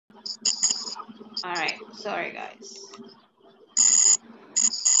All right, sorry guys.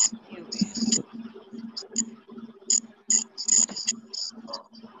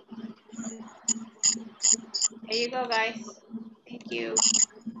 Here you go, guys. Thank you.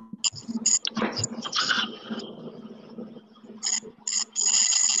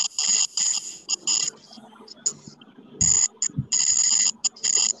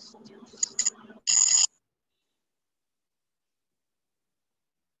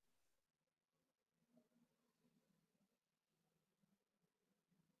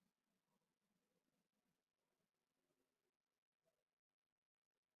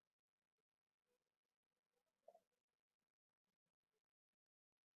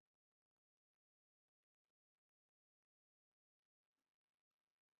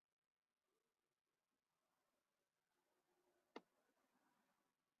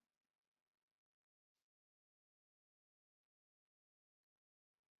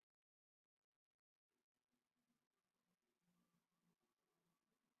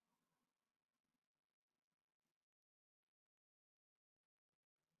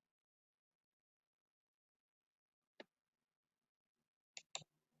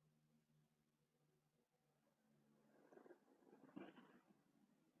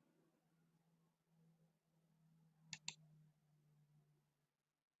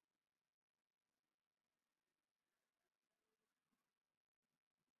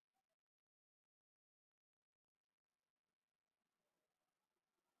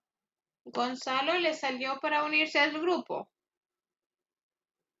 Gonzalo le salió para unirse al grupo.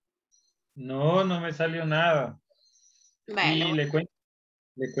 No, no me salió nada. Vale, Y le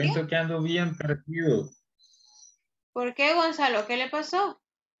cuento que ando bien perdido. ¿por qué, Gonzalo? ¿Qué le pasó?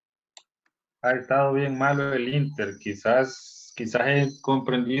 Ha estado bien malo el Inter. Quizás he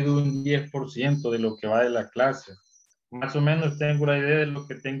comprendido un 10% de lo que va de la clase. Más o menos tengo la idea de lo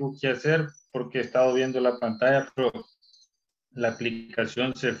que tengo que hacer porque he estado viendo la pantalla, pero la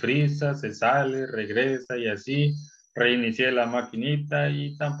aplicación se frisa, se sale, regresa y así. Reinicié la maquinita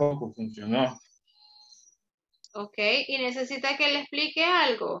y tampoco funcionó. Ok, y necesita que le explique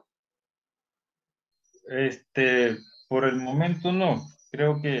algo. Por el momento no.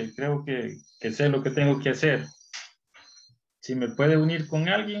 Que sé lo que tengo que hacer. Si me puede unir con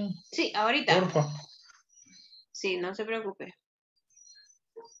alguien, Sí, ahorita. porfa. Sí, no se preocupe.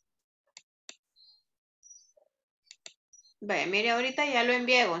 Ve, mire, ahorita ya lo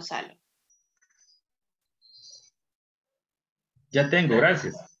envié, Gonzalo. Ya tengo,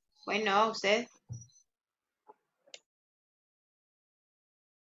 gracias. Bueno, usted.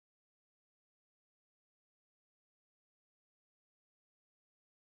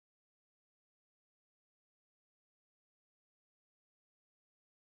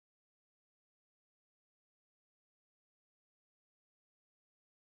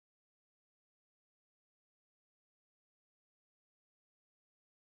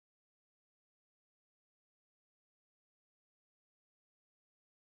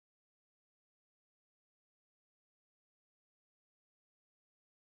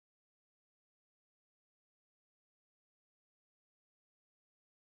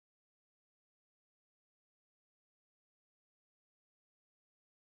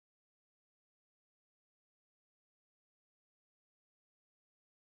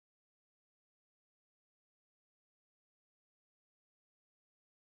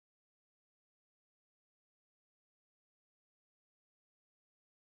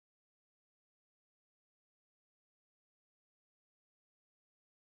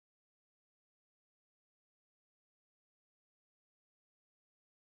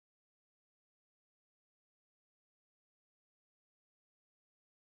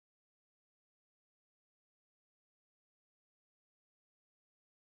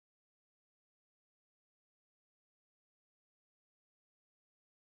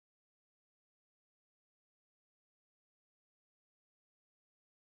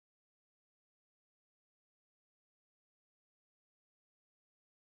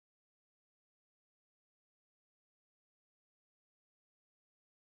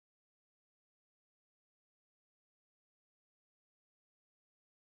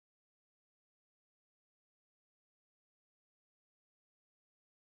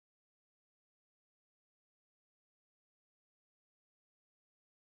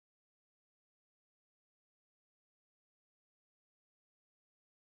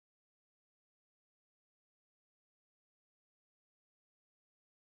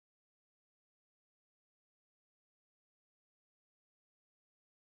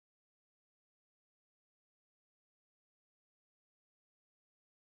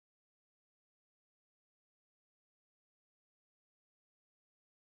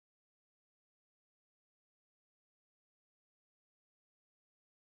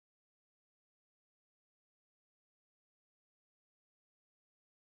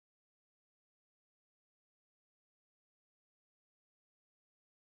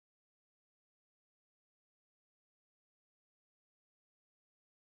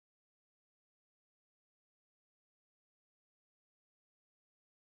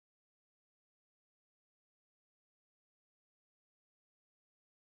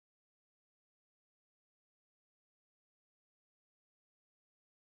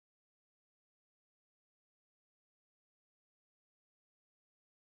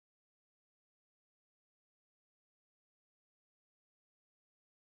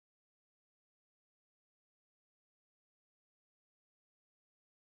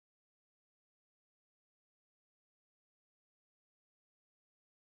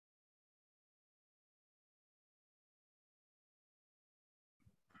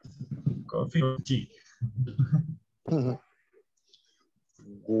 Coffee or tea.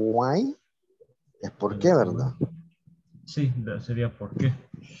 Why es por qué, ¿verdad? Sí, sería por qué.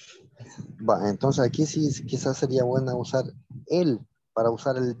 Va, entonces aquí sí quizás sería buena usar el para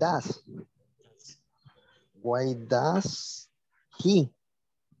usar el does. Why does he?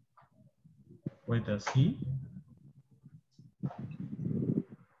 Why does he?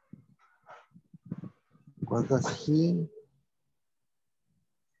 What does he?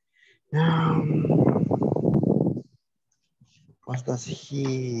 What does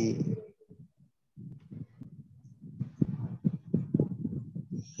he?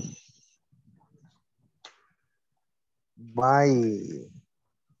 Buy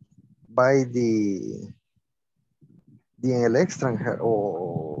en el extranjero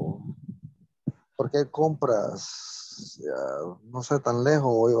o ¿por qué compras? No sé, tan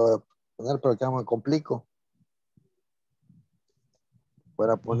lejos, voy a poner, pero que me complico.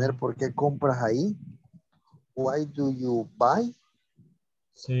 Para poner por qué compras ahí. Why do you buy?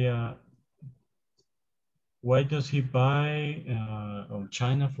 Sería, why does he buy on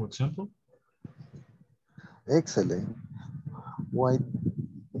China, for example? Excellent. Why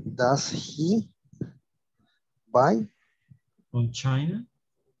does he buy? On China?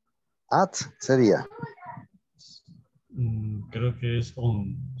 At sería. Creo que es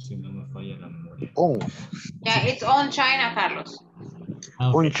on, si no me falla la memoria. On. Yeah, it's on China, Carlos.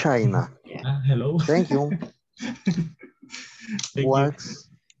 Ah, On okay. China. Hello. Thank you. Thank you.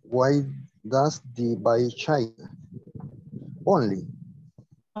 Why does the buy China? Only.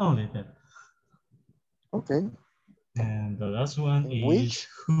 Only that. Okay. And the last one Which? is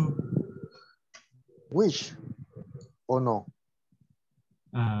who. Which? O no?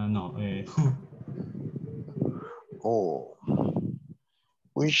 No, who. Oh.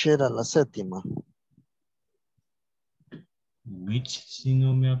 Which era la séptima? Which, si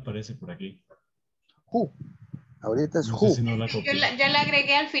no me aparece por aquí. Who. Ahorita es No sé who. si no la Yo copié. ya la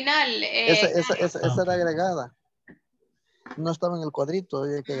agregué al final. Esa era Ok. agregada. No estaba en el cuadrito,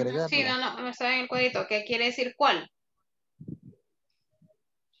 había que Sí, agregarla. no estaba en el cuadrito. ¿Qué quiere decir cuál?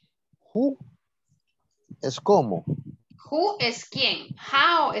 Who es como. Who es quién.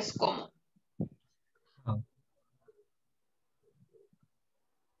 How es cómo.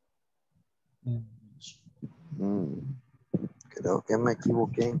 Creo que me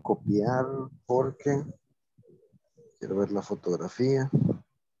equivoqué en copiar porque quiero ver la fotografía.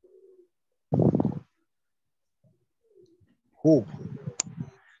 Who.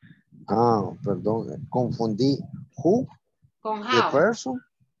 Perdón, confundí who, Con the how. person,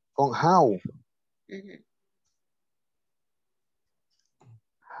 con how.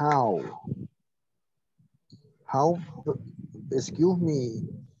 How, excuse me.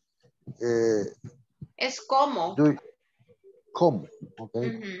 Es cómo. ¿Cómo? Ok,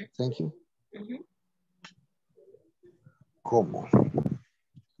 thank you. ¿Cómo?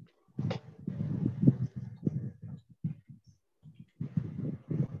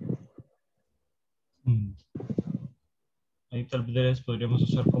 Ahí tal vez podríamos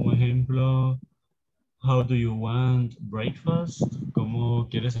usar como ejemplo, how do you want breakfast? ¿Cómo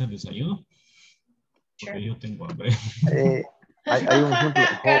quieres el desayuno? Porque yo tengo hambre. Hay un ejemplo.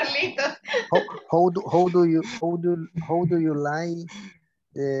 Carlitos. How do you like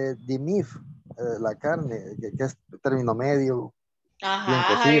the meat? La carne, que es término medio, bien How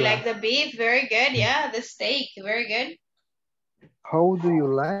you cocida. like the beef? Very good, yeah. The steak, very good. How do you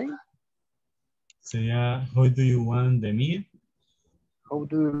like? Sería, how do you want the meat? How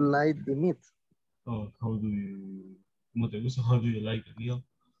do you like the meat? O how do you, ¿cómo te gusta? How do you like the meal?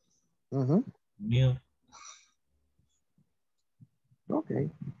 Meal. Okay.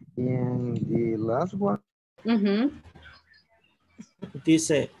 And the last one.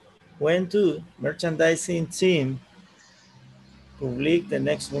 Dice, when do merchandising team public the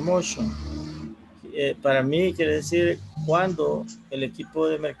next promotion? Para mí quiere decir cuando el equipo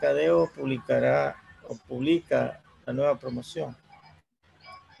de mercadeo publicará o publica la nueva promoción.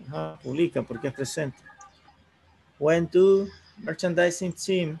 Publica porque es presente. When do merchandising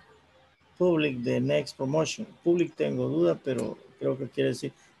team public the next promotion? Public tengo duda, pero creo que quiere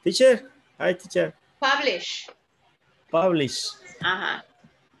decir. Teacher, hi teacher. Publish. Publish.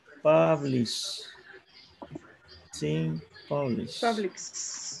 Publish. Team publish.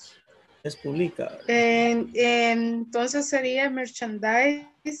 Publix. Es publica. Entonces sería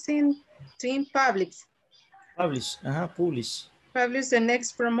merchandising team Publix. Publish. Publish. Publish the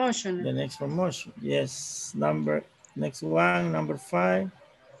next promotion. The next promotion. Yes. Next one, number 5.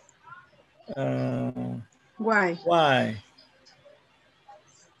 Why? Why?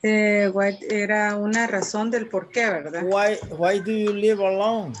 Why era una razón del por qué, ¿verdad? Why do you live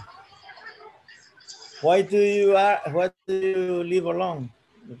alone? Why do you live alone?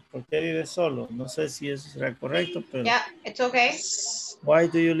 ¿Por qué vives solo? No sé si eso será correcto, pero. Yeah, it's okay. Why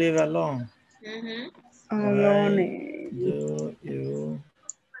do you live alone? Alone. Why do you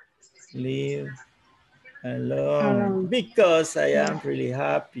live alone? Because I am really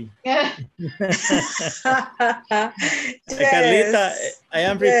happy. Carlita, I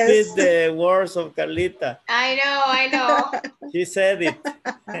am repeat the words of Carlita. I know. She said it.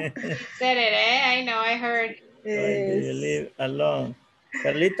 She said it, eh? I know, I heard. Why do you live alone?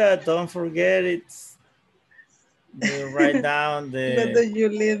 Carlita, don't forget it's you write down Why do you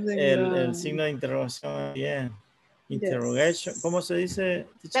live el signo de interrogación. Yeah. Interrogation. Yes. ¿Cómo se dice?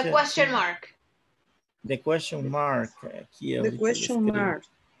 The question mark. The question mark. Aquí The question mark.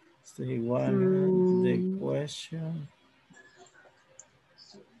 Estoy igual. The question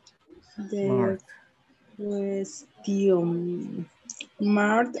mark. Question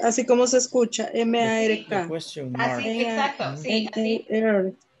mark. Así como se escucha. M-A-R-K. The question mark. Así, exacto. Sí, así.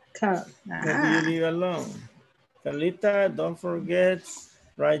 M-A-R-K. Why do you live alone? Carlita, don't forget,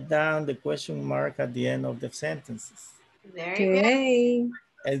 write down the question mark at the end of the sentences. Very good.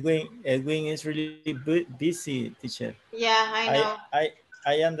 Edwin is really busy, teacher. Yeah, I know.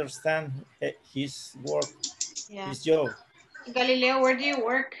 I understand his work, his job. Galileo, where do you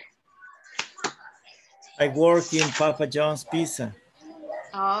work? I work in Papa John's Pizza.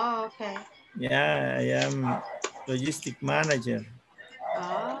 Oh, okay. Yeah, I am logistic manager.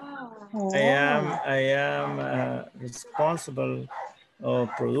 Oh. I am responsible of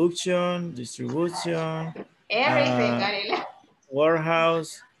production, distribution, Everything, Galileo.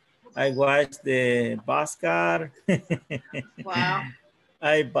 warehouse. I wash the bus car. Wow.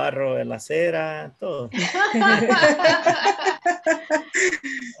 I barro la acera, todo.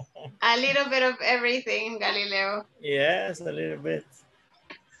 A little bit of everything, Galileo. Yes, a little bit.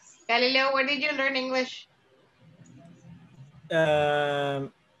 Galileo, where did you learn English? I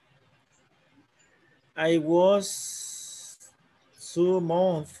was 2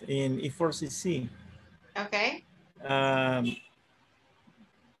 months in E4CC. Okay.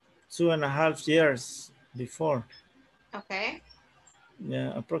 2.5 years before. Okay.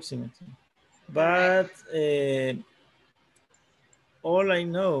 Yeah, approximately. But all I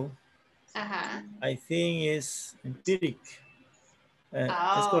know, I think is empiric.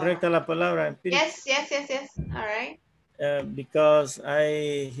 ¿Es correcta la palabra empiric? Yes. All right. Because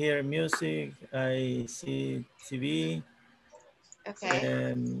I hear music, I see TV.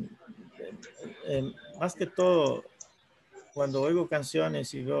 Okay. Más que todo, cuando oigo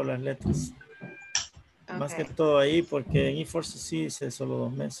canciones y veo las letras. Okay. Más que todo ahí, porque en E4CC hice solo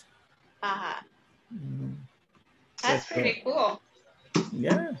 2 meses. That's pretty cool.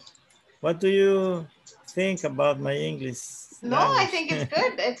 Yeah. What do you think about my English No, language? I think it's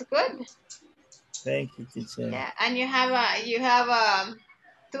good. It's good. Thank you, teacher. Yeah, and you have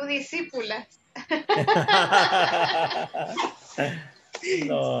 2 discípulas.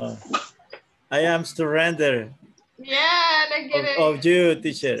 No, I am surrender. Yeah, I get it. Of you,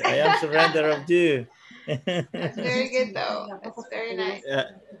 teacher. I am surrender of you. That's very good, though. That's very nice.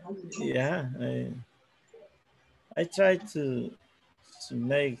 Yeah, I try to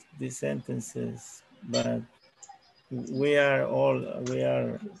make these sentences, but we are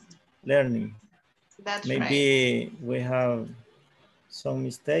learning. That's Maybe right. we have some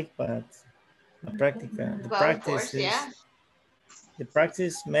mistake, but the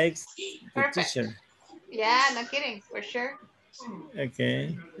practice makes the teacher. Yeah, no kidding, for sure.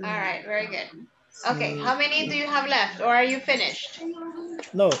 Okay. All right, very good. Okay, how many do you have left, or are you finished?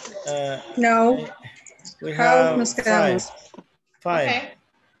 No. No. We have nos quedamos? 5. Okay.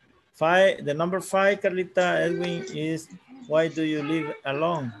 5. The number 5, Carlita, Edwin, is why do you live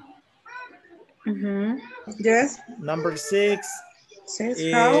alone? Yes. Number 6 is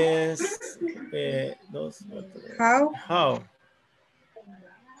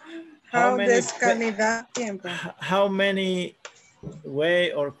how many calidad tiempo? How many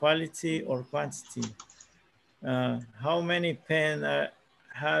way or quality or quantity? How many pen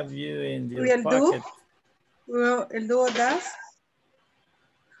have you in your pocket? El dúo das?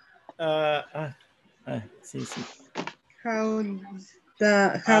 Sí. How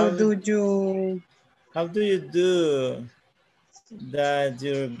do you do that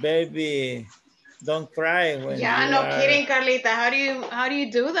your baby don't cry when no kidding, Carlita. How do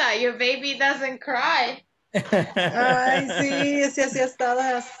you do that? Your baby doesn't cry. Ay, sí, así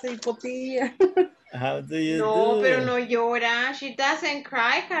estaba así potilla. How do you do? No, pero no llora. She doesn't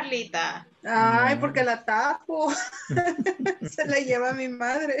cry, Carlita. Ay, porque la tapo. Se la lleva mi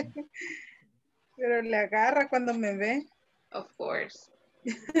madre. Pero le agarra cuando me ve. Of course.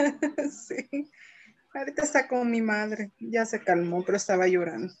 Sí. Ahorita está con mi madre. Ya se calmó, pero estaba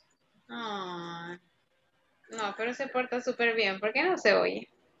llorando. Ah, no, pero se porta súper bien. ¿Por qué no se oye?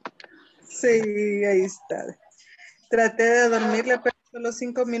 Sí, ahí está. Traté de dormirle, pero solo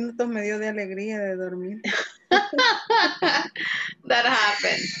 5 minutos me dio de alegría de dormir. That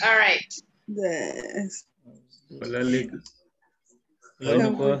happens. All right. Yes. Hola, Lick. Hello?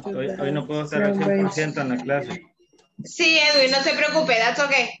 Hoy no puedo estar al 100% en la clase. Sí, Edwin, no se preocupe. That's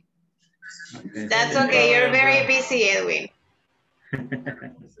okay. Okay. That's Any okay. You're problem, very bro? busy, Edwin.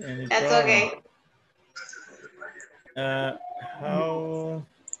 Any That's problem? okay. How...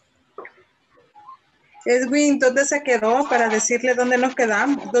 Edwin, ¿dónde se quedó para decirle dónde nos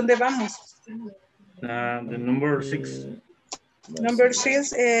quedamos? ¿Dónde vamos? The number 6. Number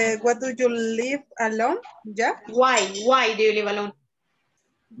 6, what do you live alone? ¿Ya? Why? Why do you live alone?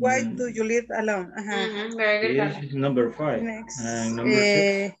 Why do you live alone? Ajá. Very good, Carla. Is number 5. Next.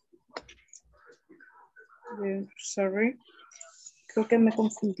 Number 6. Sorry. Creo que me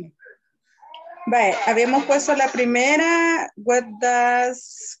confundí. Vale, habíamos puesto la primera. What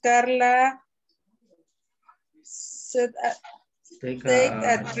does Carla Take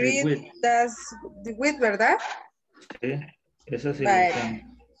a trip? with. Does the with, ¿verdad? Sí, esa sí Vale. la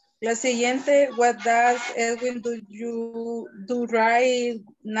tengo. La siguiente, what does Edwin do right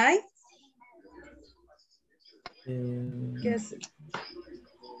night? ¿Qué es?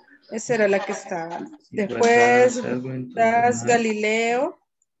 Esa era la que estaba. Después, does Galileo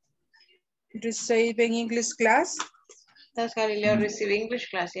receive an English class? Does Galileo receive English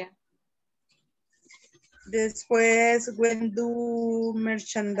class? Yeah. Después, when do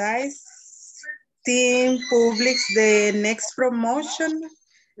merchandise team publish the next promotion?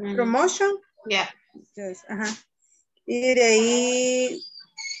 Promotion? Yeah. Yes, ajá. Y de ahí,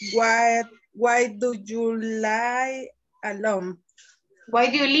 why do you lie alone? Why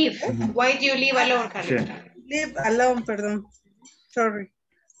do you leave? Why do you leave alone, Carla? Live alone, perdón. Sorry.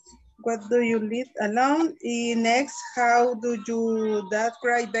 What do you live alone? Y next, how do you that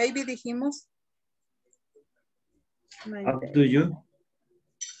cry baby, dijimos? How do you?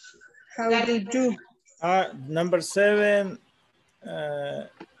 How do you? Number 7,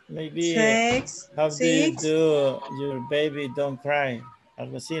 maybe, how do you do your baby don't cry?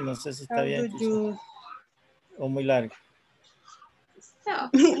 Algo así, no sé si está bien. O muy largo.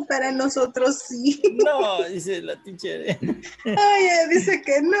 No. Para nosotros sí. No, dice la teacher. Ay, ella dice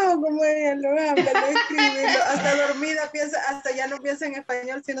que no, como ella lo habla, lo escribe, hasta dormida piensa, hasta ya no piensa en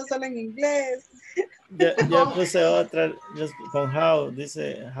español, sino solo en inglés. Yo puse otra con how,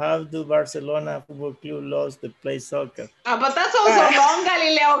 dice, how do Barcelona Football Club lost the play soccer? But that's also long,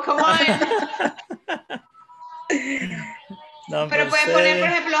 Galileo, come on. Pero puede poner, por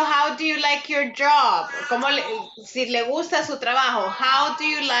ejemplo, how do you like your job? Si le gusta su trabajo, how do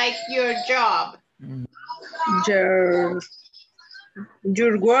you like your job?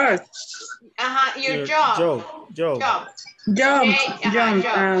 Your work. Ajá, your job. Job.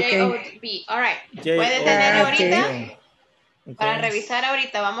 J-O-B. All right. Puede tener ahorita para revisar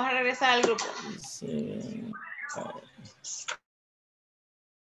ahorita. Vamos a regresar al grupo. Sí.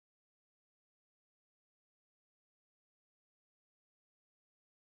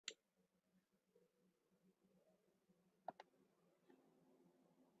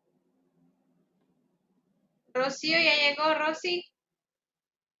 Rocío, ¿ya llegó, Rosy?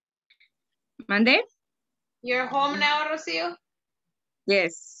 ¿Mande? You're home now, Rocío?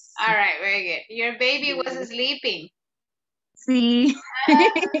 Yes. All right, very good. Your baby was sleeping. Sí.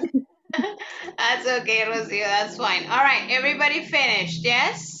 That's okay, Rocío, that's fine. All right, everybody finished,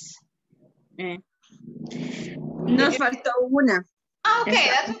 yes? Nos faltó una. Okay,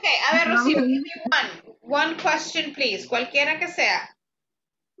 that's okay. A ver, Rocío, give me one question, please. Cualquiera que sea.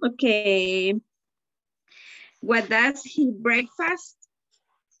 Okay. What does he breakfast?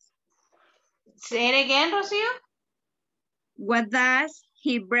 Say it again, Rocío. What does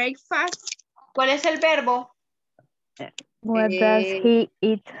he breakfast? ¿Cuál es el verbo? What does he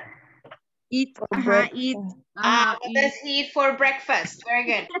eat? Eat. What does he eat for breakfast? Very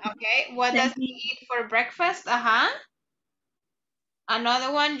good. Okay. What does he eat for breakfast?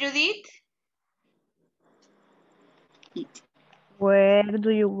 Another one, Judith. Where do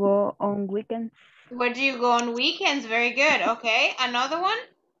you go on weekends? Where do you go on weekends? Very good. Okay. Another one?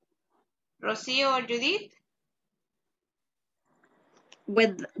 Rocío or Judith?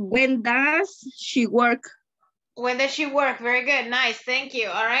 When does she work? When does she work? Very good. Nice. Thank you.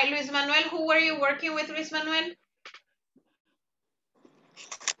 All right, Luis Manuel. Who were you working with, Luis Manuel?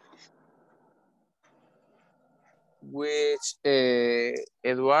 With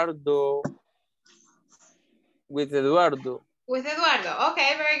Eduardo. With Eduardo. With Eduardo.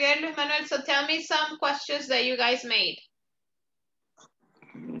 Okay, very good, Luis Manuel. So tell me some questions that you guys made.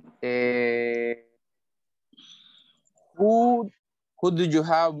 Who do you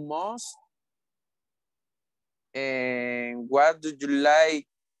have most? And what do you like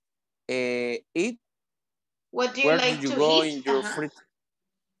eat? What do you Where like do you to go eat? in your free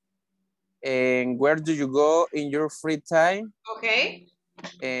and where do you go in your free time? Okay.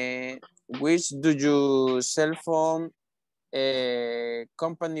 And which do your cell phone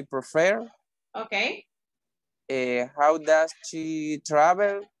company prefer? Okay. How does she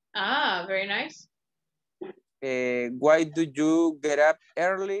travel? Ah, very nice. Why do you get up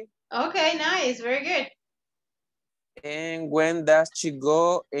early? Okay, nice. Very good. And when does she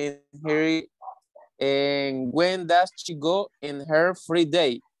go in her free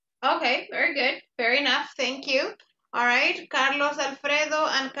day? Okay, very good. Fair enough. Thank you. All right, Carlos Alfredo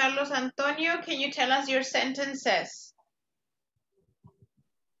and Carlos Antonio, can you tell us your sentences?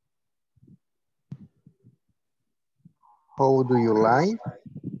 How do you like?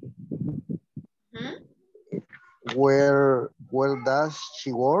 Hmm? Where does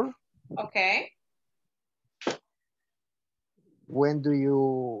she work? Okay. When do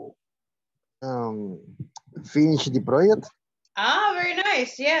you finish the project? Ah, very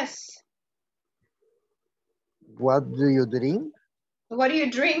nice. Yes. What do you drink? What do you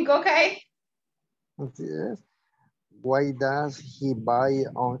drink? Okay. Yes. Why does he buy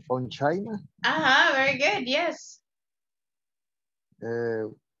on China? Uh-huh, very good. Yes.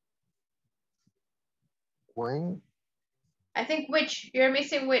 When? I think which. You're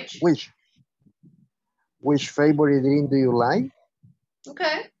missing which. Which favorite drink do you like?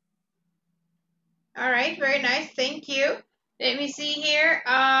 Okay. All right, very nice. Thank you. Let me see here.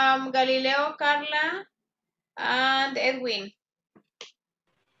 Galileo, Carla, and Edwin.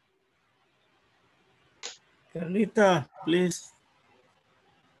 Carlita, please.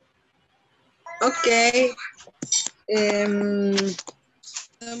 Okay.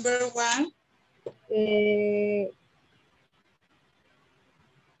 Number one.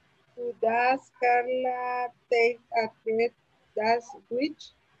 Does Carla take a test? Does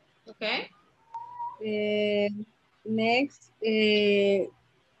which? Okay. Next,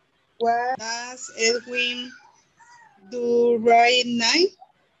 what does Edwin do right now?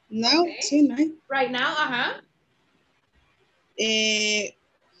 Now, Okay. see, now. Right now, uh-huh.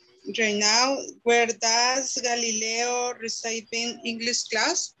 Right now, where does Galileo receive in English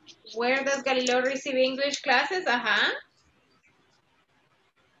class? Where does Galileo receive English classes? Uh-huh.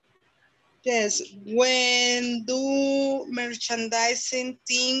 Yes. When do merchandising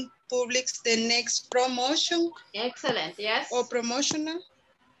team publish the next promotion? Excellent, yes. Or promotional?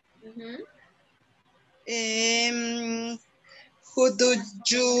 Mm-hmm. Who do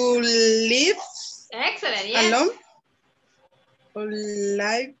you live? Excellent, yes. Alone? Or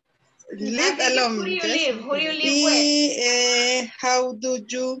live alone? Who do you Yes. live? Who do you live with? How do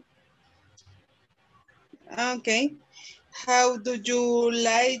you? Okay. How do you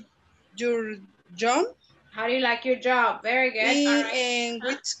like your job? How do you like your job? Very good. All right. And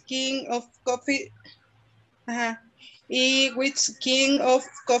which king of coffee? Which king of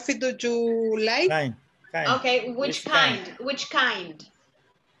coffee do you like? Kind. Okay, which kind? Kind? Which kind?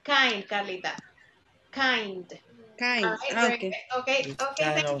 Kind, Carlita. Kind. Kind. All right, very Okay. good. Okay, Which okay,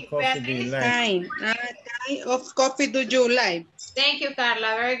 kind thank of you. coffee do you Beatriz. like? Kind of coffee do you like? Thank you,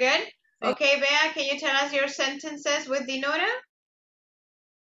 Carla. Very good. Okay, Bea, can you tell us your sentences with Dinora?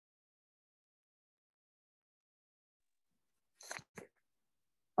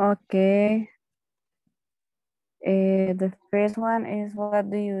 Okay. The first one is what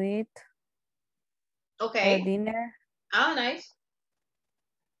do you eat for Okay. dinner? Oh, nice.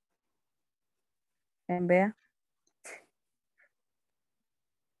 And Bea?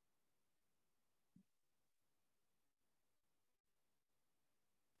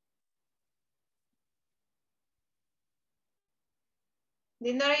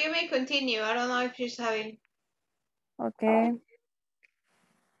 Dinora, you may continue. I don't know if she's having... Okay.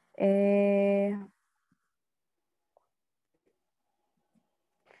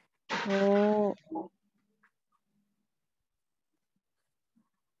 Who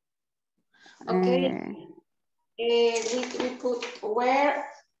Okay. We put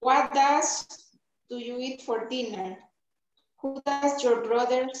what do you eat for dinner? Who does your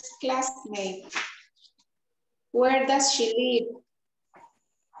brother's classmate? Where does she live?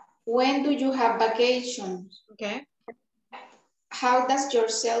 When do you have vacation? Okay. How does your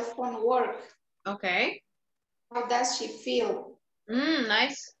cell phone work? Okay. How does she feel?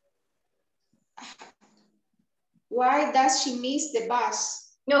 Nice. Why does she miss the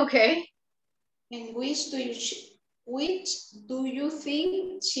bus? Okay. And Which do you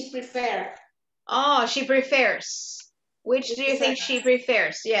think she prefers? Oh, she prefers. Which do you think she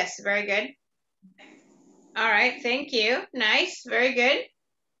prefers? Yes, very good. All right, thank you. Nice, very good.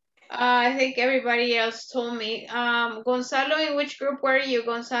 I think everybody else told me. Gonzalo, in which group were you,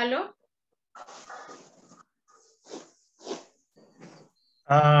 Gonzalo?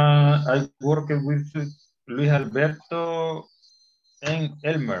 I worked with Luis Alberto and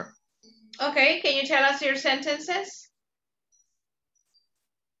Elmer. Okay, can you tell us your sentences?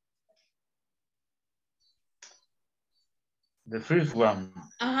 The first one.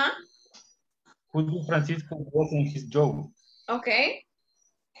 Uh-huh. Who do Francisco was in his job? Okay.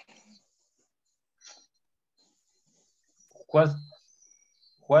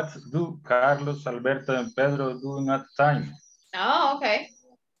 What do Carlos, Alberto, and Pedro do at time? Oh, okay.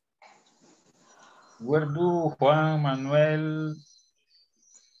 Where do Juan Manuel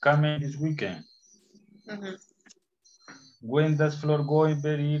come in this weekend? Mm-hmm. When does Flor go in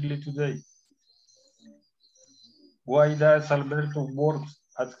very early today? Why does Alberto work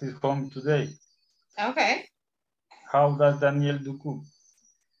at his home today? Okay. How does Daniel do cook?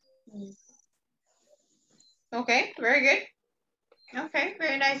 Okay, very good. Okay,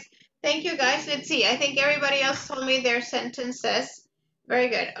 very nice. Thank you, guys. Let's see. I think everybody else told me their sentences. Very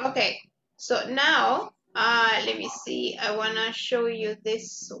good. Okay, so now, let me see. I want to show you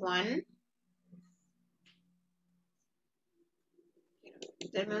this one.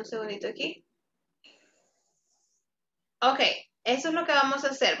 Denme un segundito aquí. Ok, eso es lo que vamos a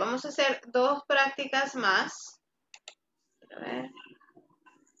hacer. Vamos a hacer dos prácticas más. A ver.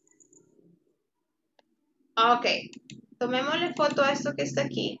 Ok, tomémosle foto a esto que está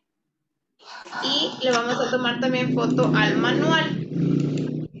aquí. Y le vamos a tomar también foto al manual.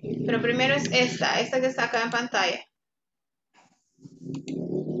 Pero primero es esta que está acá en pantalla.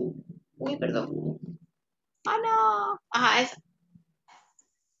 Uy, perdón. ¡Ah, no! Ajá, esa.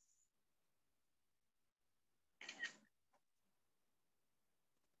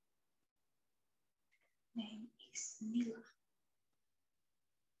 Name is Mila.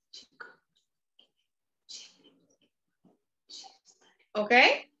 ¿Ok?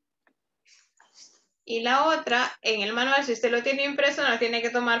 Y la otra, en el manual, si usted lo tiene impreso, no tiene que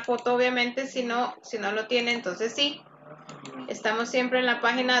tomar foto, obviamente, si no lo tiene, entonces sí. Estamos siempre en la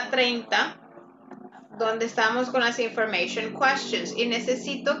página 30, donde estamos con las information questions. Y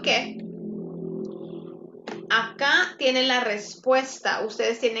necesito que acá tienen la respuesta.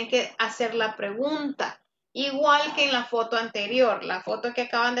 Ustedes tienen que hacer la pregunta. Igual que en la foto anterior. La foto que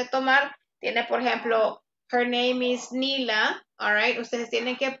acaban de tomar tiene, por ejemplo, her name is Nila. All right. Ustedes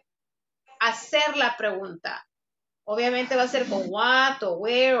tienen que hacer la pregunta. Obviamente va a ser con what, or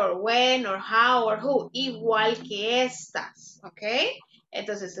where, or when, or how, or who. Igual que estas. ¿Ok?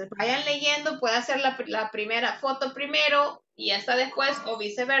 Entonces, vayan leyendo. Puede hacer la primera foto primero y hasta después, o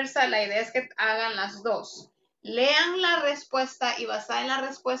viceversa. La idea es que hagan las dos. Lean la respuesta y basada en la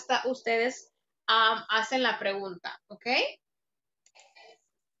respuesta, ustedes hacen la pregunta. ¿Ok?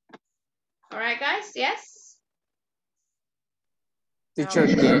 All right, guys? Yes? Teacher,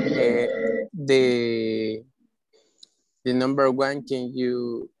 the number one, can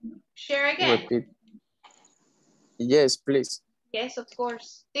you Share again. repeat? Yes, please. Yes, of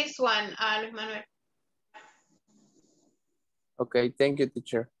course. This one, Luis Manuel. Okay, thank you,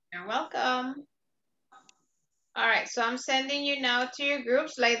 teacher. You're welcome. All right, so I'm sending you now to your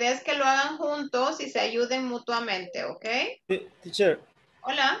groups. La idea es que lo hagan juntos y se ayuden mutuamente, ¿ok? Teacher.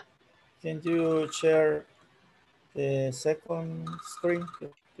 Hola. Can you share the second screen,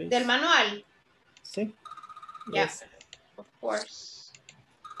 please? ¿Del manual? Sí. Yeah, Yes. of course.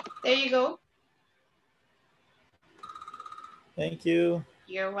 There you go. Thank you.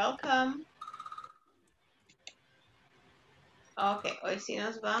 You're welcome. Ok, hoy sí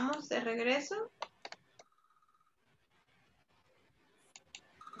nos vamos de regreso.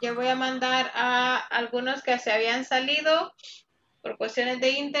 Ya voy a mandar a algunos que se habían salido por cuestiones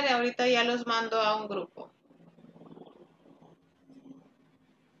de internet. Ahorita ya los mando a un grupo.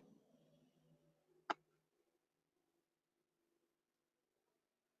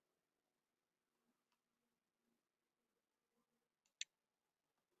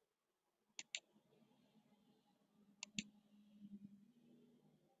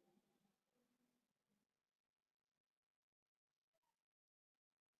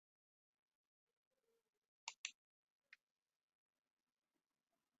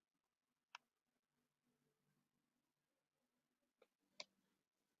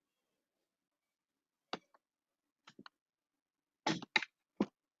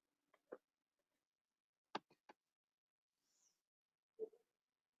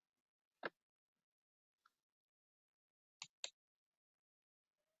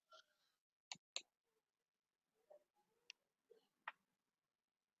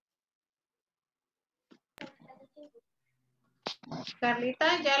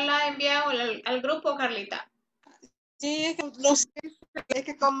 Carlita, ya la envié al grupo, Carlita. Sí, es que no sé, es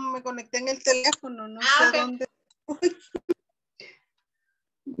que como me conecté en el teléfono, no sé Ok. dónde.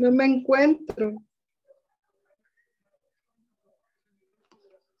 No me encuentro.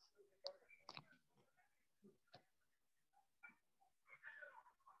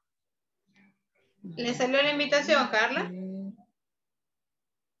 ¿Le salió la invitación, Carla?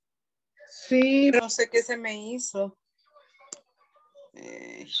 Sí, no sé qué se me hizo.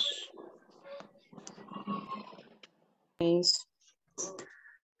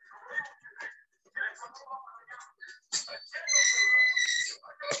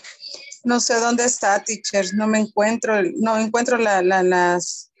 No sé dónde está, teacher. No me encuentro, no encuentro la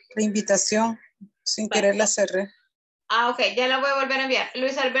invitación. Sin querer la cerré. Ah, ok, ya la voy a volver a enviar.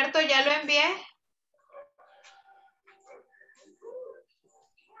 Luis Alberto, ya lo envié.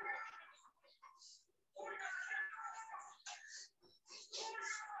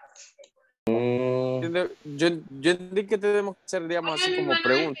 Yo entendí que tenemos que hacer, digamos, Oye, así Luis como Manuel, te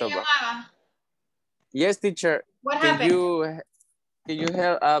preguntas, ¿va? llamaba. Yes, teacher. What Can happened? you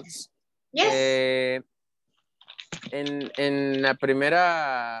help us Yes. en la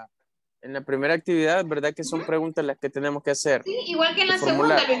primera actividad, ¿verdad? Que son preguntas las que tenemos que hacer, Sí, igual que en que la segunda,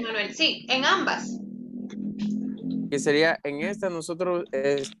 formular. Luis Manuel. Sí, en ambas. Que sería en esta nosotros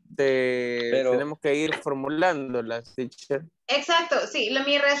Pero, tenemos que ir formulando las, teacher. Exacto, sí.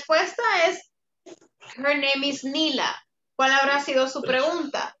 Mi respuesta es, her name is Nila. ¿Cuál habrá sido su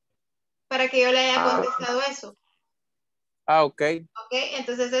pregunta? Para que yo le haya contestado eso. Ah, ok. Ok,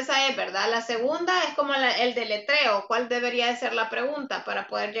 entonces esa es, ¿verdad? La segunda es como el deletreo. ¿Cuál debería de ser la pregunta para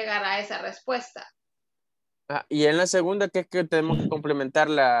poder llegar a esa respuesta? Ah, y en la segunda, ¿qué es que tenemos que complementar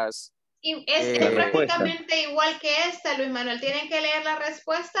las... Y es la respuesta. prácticamente igual que esta, Luis Manuel. Tienen que leer la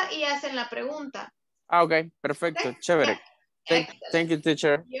respuesta y hacen la pregunta. Ah, ok, perfecto, ¿Ok? chévere. Thank Excellent. you,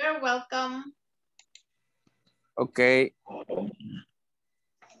 teacher. You're welcome. Ok.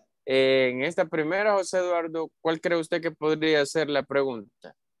 En esta primera, José Eduardo, ¿cuál cree usted que podría ser la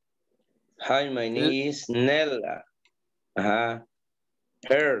pregunta? Hi, my name is Nella. Ajá.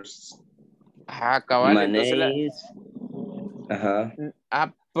 Hers. Ajá, cabal, My entonces name is... Ajá.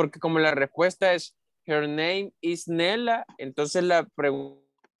 porque como la respuesta es her name is Nela, entonces la pregunta...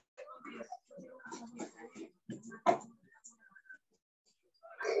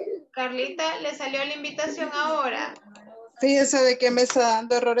 Carlita, ¿le salió la invitación ahora? Fíjese de que me está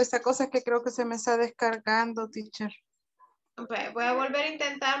dando error esta cosa que creo que se me está descargando, teacher. Voy a volver a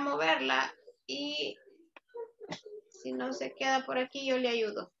intentar moverla y si no se queda por aquí, yo le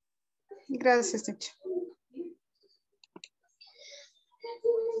ayudo. Gracias, teacher.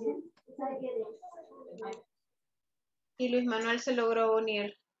 Y Luis Manuel se logró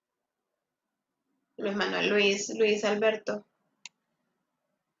unir. Luis Manuel, Luis Alberto.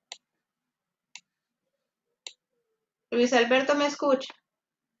 Luis Alberto, ¿me escucha?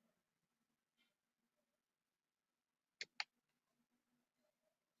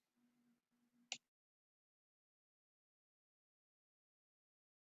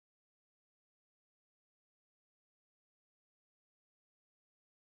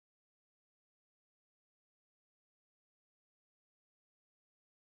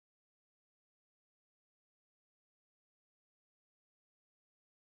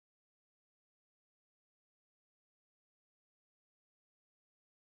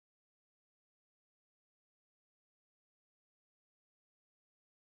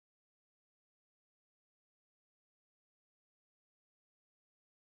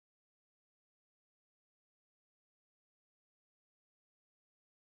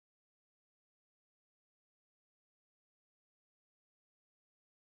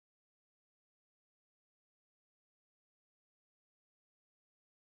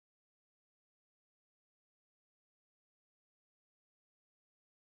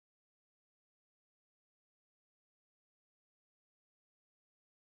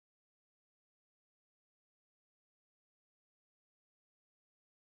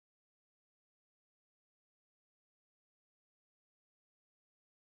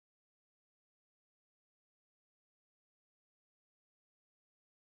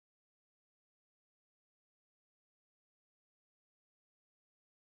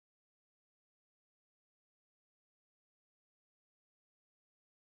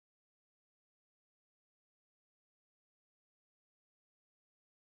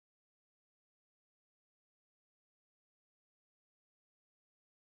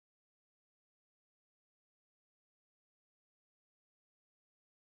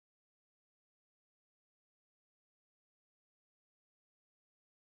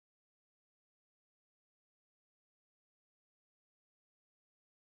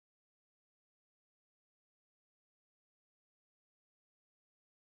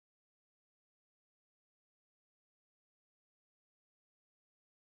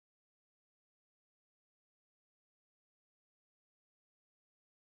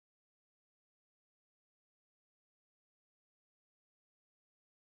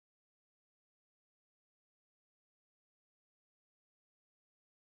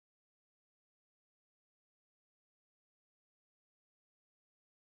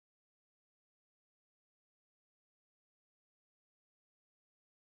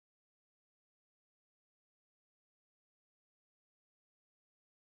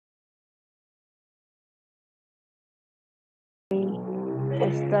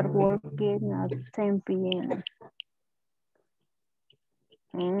 start working at 10 p.m.?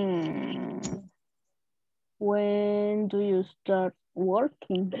 When do you start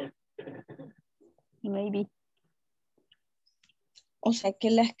working? Maybe. O sea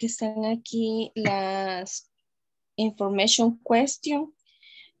que las que están aquí, las information question,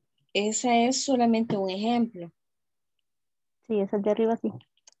 esa es solamente un ejemplo. Sí, esa de arriba sí.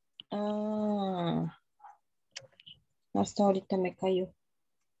 Ah, hasta ahorita me cayó.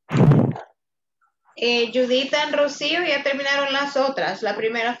 Judith y Rocío ya terminaron las otras, la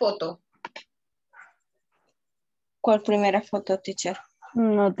primera foto. ¿Cuál primera foto, teacher?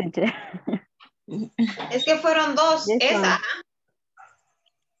 No, teacher. Es que fueron dos. This Esa, one.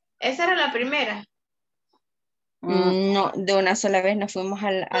 esa era la primera. No, de una sola vez nos fuimos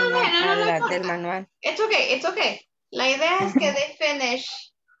a la del manual. It's okay, it's okay. La idea es que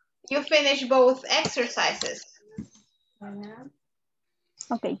you finish both exercises.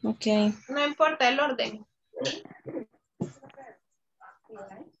 Okay. Okay. No importa el orden.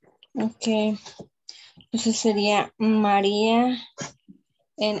 Okay. Entonces sería María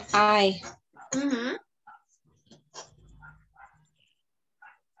and I.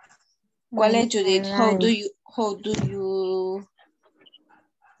 ¿Cuál es, Judith? How do you,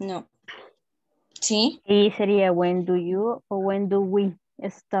 no. ¿Sí? Y sería when do you o when do we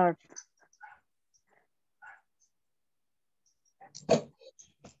start?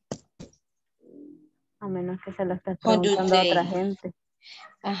 A menos que se lo estés preguntando a otra gente.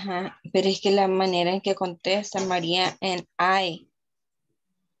 Ajá, pero es que la manera en que contesta María and I.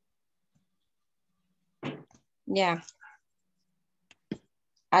 Ya.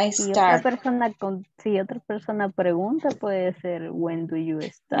 I start. Si otra persona pregunta, puede ser when do you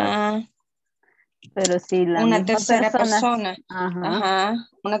start. Pero si la una misma tercera persona. Ajá.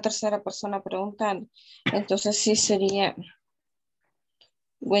 Una tercera persona preguntando. Entonces sí sería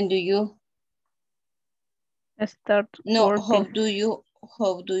when do you start no, working. how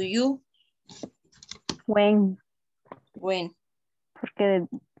do you When. Porque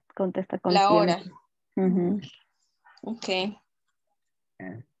contesta con la tiempo. hora. Ok.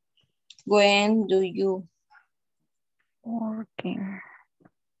 When do you working?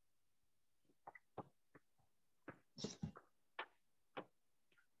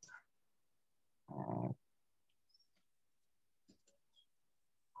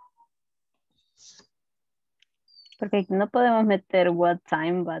 Porque no podemos meter what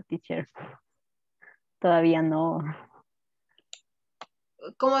time, but teacher. Todavía no.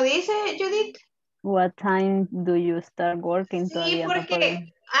 Como dice Judith. What time do you start working? Sí, todavía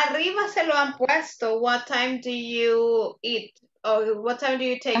porque arriba se lo han puesto. What time do you eat? O what time do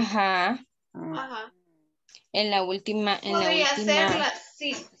you take? Ajá. Ajá. En la última. Ser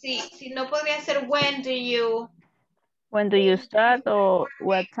sí, no podría ser when do you. When do you start o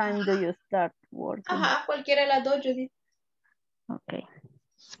what time do you start working? Ajá, cualquiera de las dos, Judith. Ok.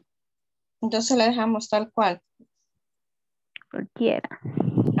 Entonces la dejamos tal cual. Cualquiera.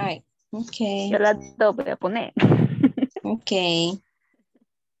 Ay, ok. Yo las dos voy a poner. Ok.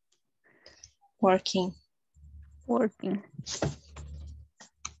 Working.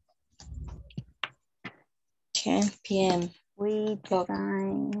 10 p.m. We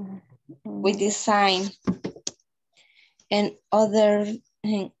design and other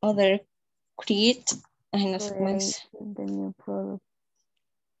create. Ay, no sé cómo es. The new product.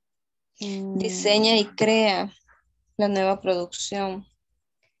 Diseña y crea la nueva producción.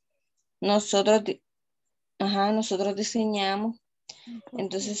 Nosotros diseñamos.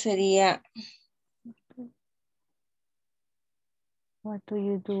 Entonces sería what do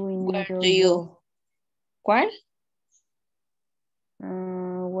you do in where your do you job? ¿Cuál?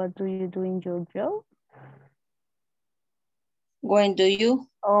 What do you do in your job? When do you?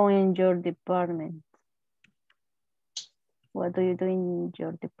 Oh, in your department. What do you do in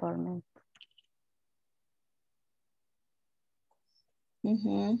your department?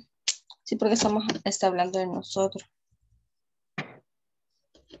 Sí, porque está hablando de nosotros.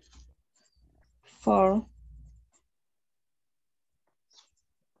 For.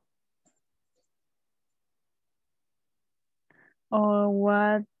 Or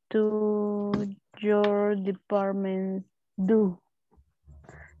what do your department do?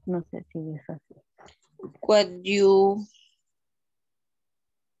 No sé si es así. What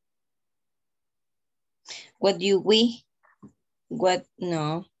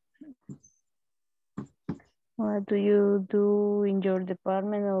no. What do you do in your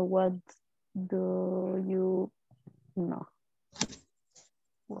department or what do you no?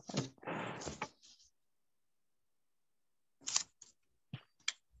 What?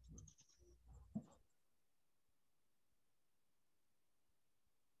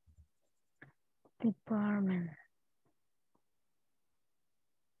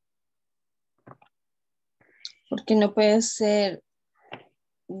 Porque no puede ser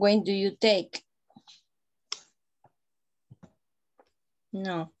when do you take.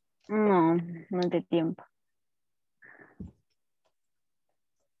 No. No, no es de tiempo.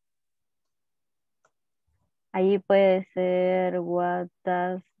 Ahí puede ser what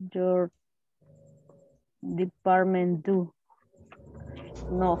does your department do?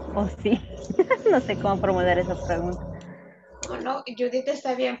 No, o sí. No sé cómo formular esa pregunta. No, no, Judith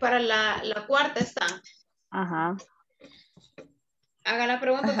está bien para la cuarta, están. Ajá. Haga la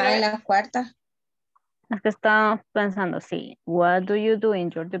pregunta otra Ajá, en vez. la cuarta. Es que estaba pensando, sí. What do you do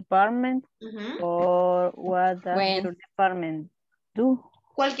in your department? Ujú. Or what does When. your department do?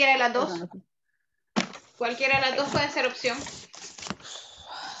 Cualquiera de las dos. Perdón. Cualquiera de las dos puede ser opción.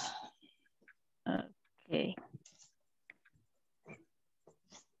 Ok.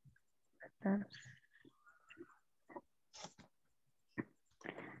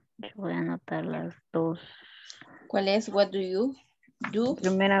 Yo voy a anotar las dos. ¿Cuál es what do you do?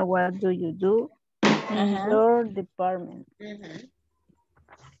 Primera, what do you do in Ajá. your department? Ujú.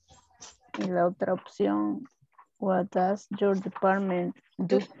 Y la otra opción, what does your department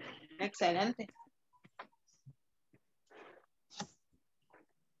do? Excelente.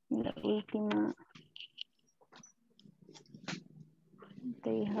 Y la última,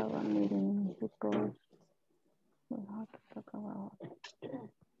 they have a meeting because we have to talk about.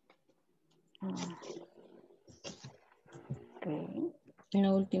 Okay.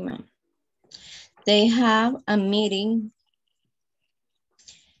 La última. They have a meeting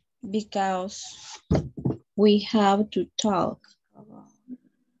because we have to talk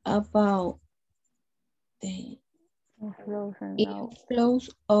about the Inflows and inflows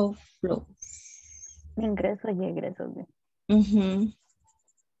of flows. ingresos y egresos. Ujú.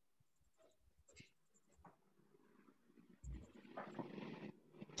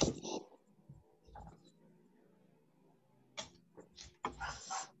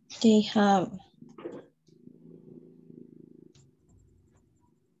 They have.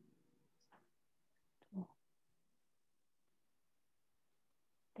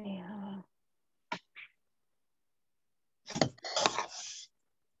 They have.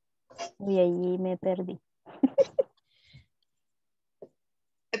 Uy, allí me perdí.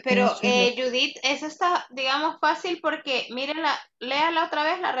 Pero No sé. Judith, esa está, digamos, fácil porque, mírenla, léala otra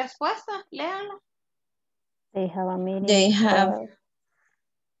vez la respuesta, léala. They have a meeting. They have. because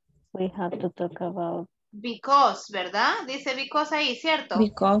we have to talk about. Because, ¿verdad? Dice because ahí, ¿cierto?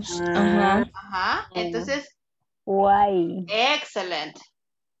 Because. Ajá. Ajá, entonces, Why? excelente.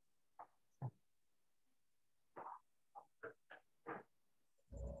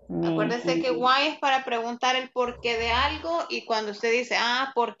 Acuérdese que why es para preguntar el porqué de algo y cuando usted dice,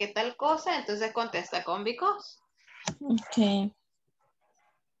 ¿por qué tal cosa? Entonces contesta con because. Okay.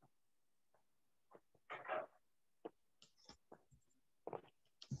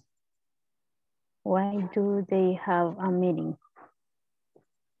 Why do they have a meeting?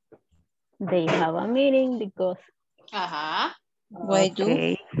 They have a meeting because. Ajá. Why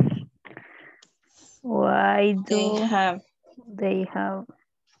do Why do they have they have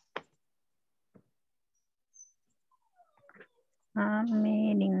a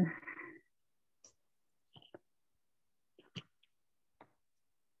meeting?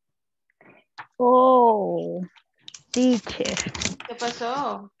 Oh, teacher. ¿Qué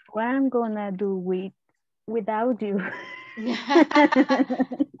pasó? What I'm gonna do without you?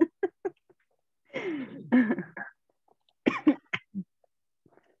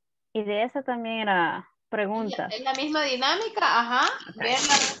 Y de esa también era pregunta. Es la misma dinámica, ajá. Ver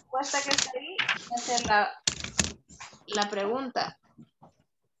la respuesta que está ahí y hacer la pregunta.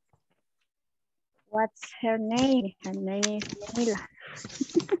 What's her name? Her name is Mila.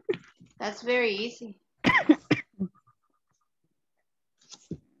 That's very easy.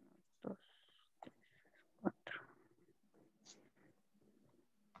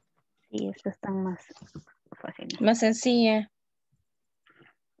 Sí, esta está más fácil. más sencilla?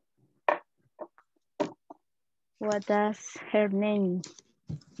 What does her name?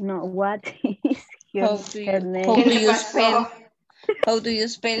 No, what is How her name? How ¿Qué do le you pasó? spell? How do you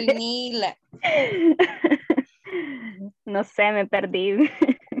spell Nila? No sé, me perdí.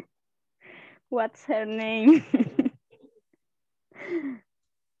 What's her name?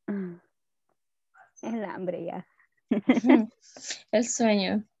 El hambre ya. El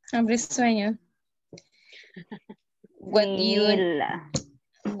sueño. Hambre y sueño. What Nila.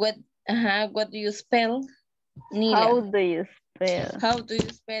 do you spell? Nila. How do you spell? How do you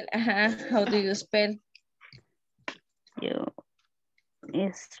spell? How do you spell?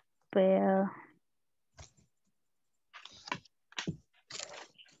 You spell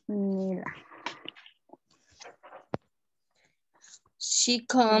Nila. She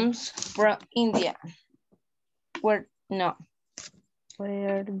comes from India. Where, no.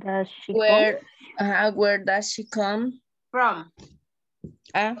 Where does she Where does she come? From.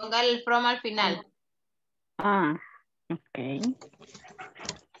 Ah. Ponga el from al final. Ah, ok.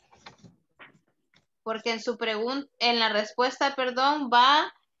 Porque en su pregunta, en la respuesta, perdón,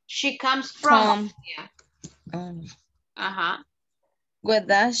 va she comes from. Ajá. Where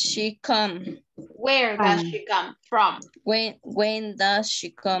does she come? Where does she come from? When does she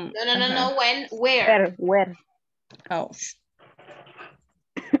come? No, when, where? Where? Oh.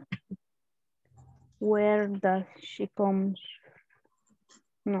 Where does she come?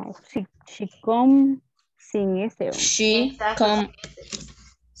 No, she come sin ese. She come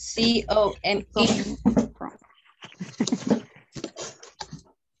C-O-M-E.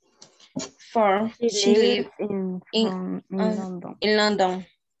 For she lives in London. In London.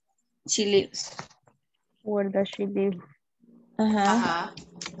 She lives. Where does she live? Ajá.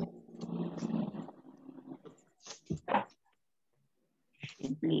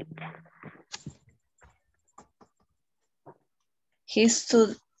 She lives.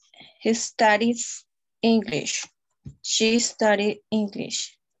 He studies English. She studied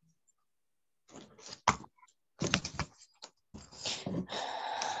English.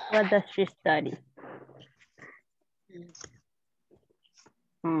 What does she study?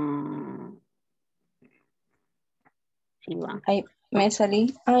 Ay, me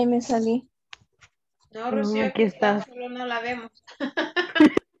salí. No, Rocío, aquí estás. Solo no la vemos.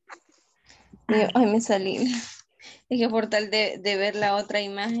 Ay, me salí. Es que por tal de ver la otra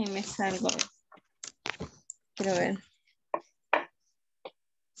imagen me salgo. Quiero ver.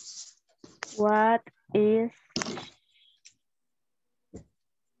 What is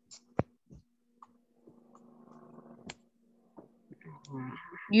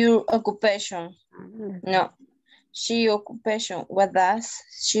your occupation? No. She occupation. What does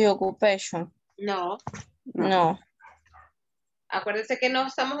she occupation? No. No. Acuérdense que no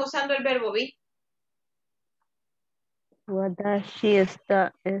estamos usando el verbo be. What does she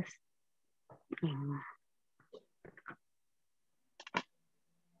study?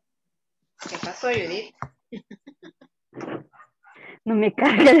 ¿Qué pasó, Judith? No me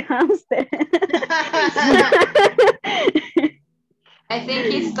carga el hamster. I think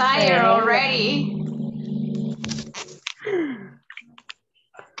he's tired already.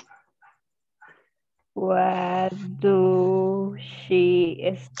 What do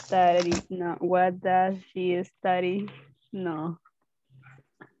she study? No. What does she study? No.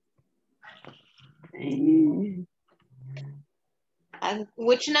 And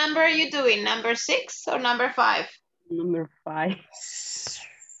which number are you doing? Number 6 or number 5? Number 5.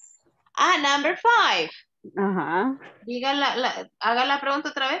 Ah, number 5. Ajá. Haga la pregunta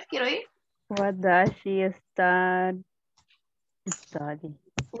otra vez, quiero ir. What does she study?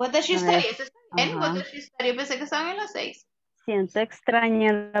 What does she study? ¿Eso está bien? What does she study? Yo pensé que estaban en las 6. Siento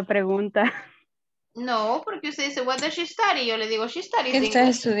extraña la pregunta. No, porque usted dice, what does she study? Yo le digo, she studies ¿Qué English. estás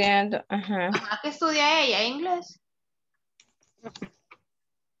estudiando? Ajá. Ajá, ¿qué estudia ella? Inglés.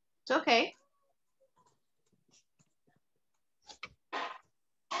 It's okay.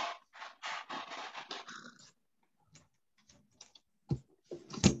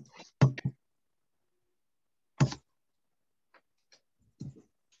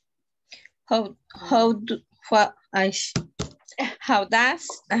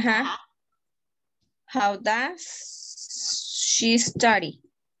 How does she study?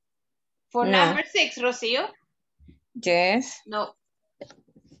 For number 6, Rocío? Yes. No.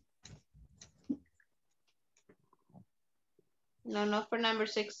 No, not for number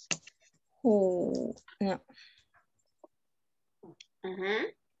 6. No.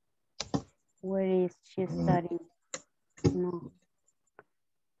 Where is she studying? No.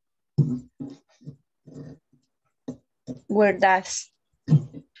 Where does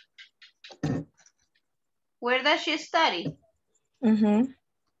she study?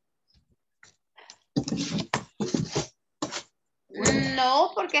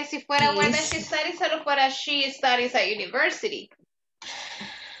 No, porque si fuera where does she study, solo fuera she studies at university.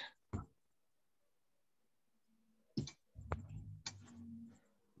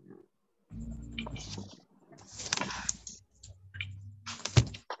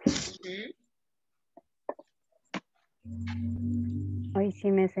 Hoy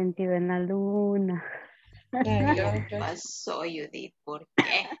sí me he sentido en la luna. ¿Qué pasó, Judith? ¿Por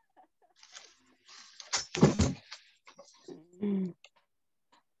qué?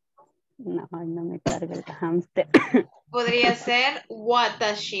 No, no me carga el hamster. Podría ser what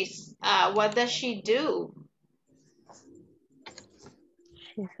does she do?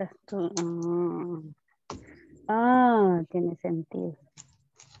 Ah, tiene sentido.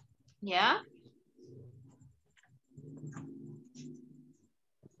 Yeah.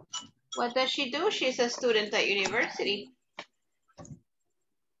 What does she do? She's a student at university.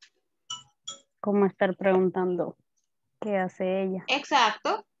 ¿Cómo estar preguntando qué hace ella?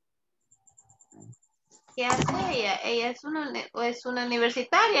 Exacto. ¿Qué hace ella? ¿Ella es una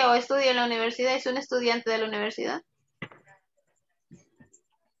universitaria o estudia en la universidad? ¿Es un estudiante de la universidad?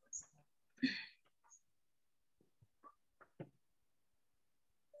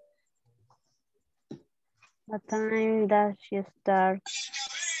 What time does she start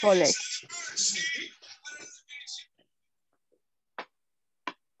college?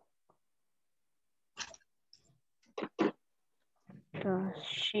 Does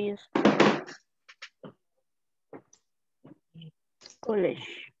she start college?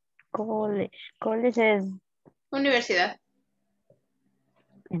 College es Universidad.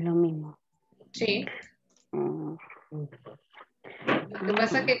 lo mismo. Sí. Mm, Lo que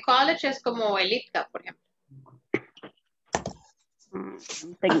pasa es que college es como el IPTA, por ejemplo.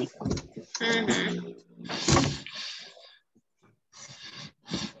 técnico.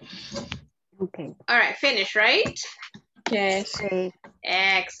 Okay. All right, finish, right? Yes. Okay.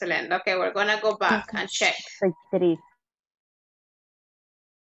 Excellent. Okay, we're gonna go back and check. Soy triste.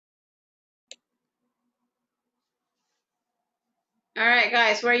 All right,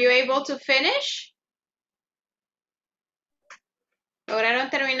 guys, were you able to finish?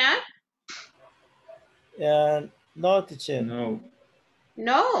 ¿Lograron terminar? No, teacher. No.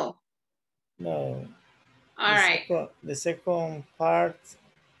 No. No. All right. The second part,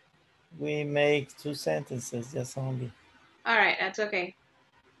 we make 2 sentences, just only. All right, that's okay.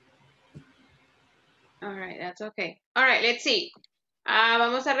 All right, that's okay. All right, let's see.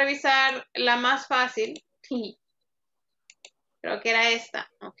 Vamos a revisar la más fácil. Creo que era esta,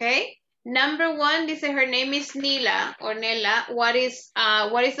 okay? Number 1 dice her name is Nila or Nela. What is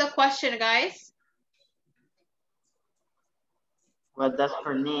the question, guys? What does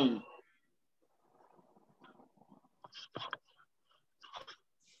her name?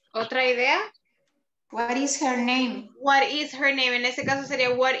 ¿Otra idea? What is her name? What is her name? En este caso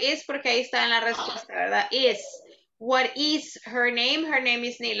sería what is porque ahí está en la respuesta, ¿verdad? Is. What is her name? Her name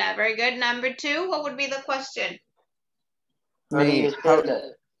is Nila. Very good. Number 2, what would be the question? How do you spell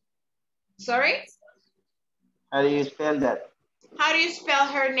that? Sorry? How do you spell that? How do you spell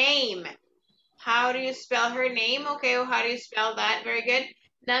her name? How do you spell her name? Okay, well, how do you spell that? Very good.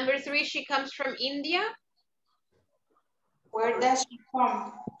 Number 3, she comes from India. Where does she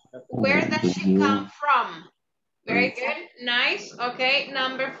come? Where does she come from? Very good. Nice. Okay.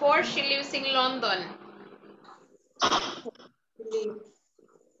 Number 4, she lives in London.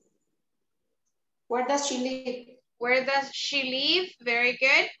 Where does she live? Where does she live? Very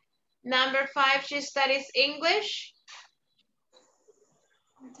good. Number 5, she studies English.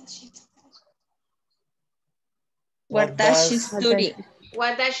 What does she study?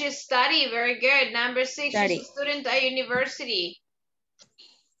 What does she study? Very good. Number 6, she's a student at university.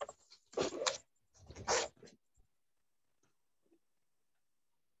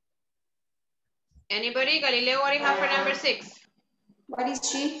 Anybody? Galileo, what do you have for number 6? What is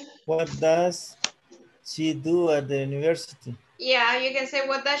she? What does she do at the university? Yeah, you can say,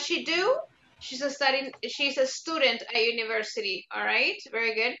 what does she do? She's a student at university. All right,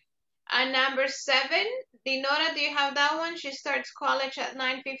 very good. And number 7, Dinora, do you have that one? She starts college at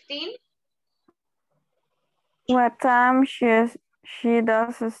 9:15. What time she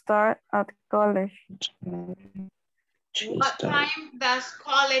does start at college? What time does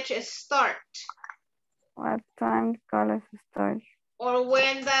college start? What time college starts? Or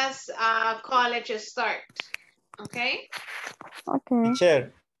when does college start? Okay? Okay.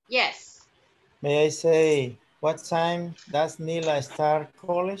 Teacher, Yes. may I say, what time does Nila start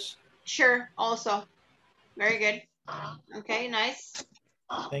college? Sure, also. Very good. Okay, nice.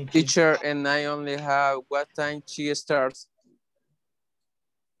 Thank you. Teacher, and I only have what time she starts.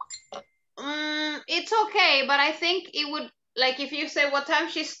 It's okay, but I think it would, like if you say what time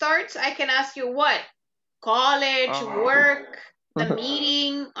she starts, I can ask you what? College, work, the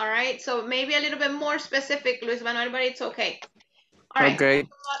meeting, all right? So maybe a little bit more specific, Luis Manuel, but it's okay. All right. Okay.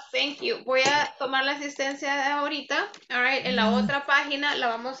 Thank you. Voy a tomar la asistencia de ahorita. All right. En la otra página la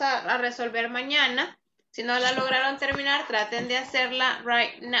vamos a resolver mañana. Si no la lograron terminar, traten de hacerla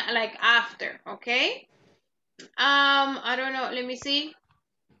right now, like after, okay? I don't know. Let me see.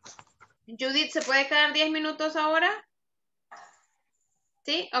 Judith, ¿se puede quedar 10 minutos ahora?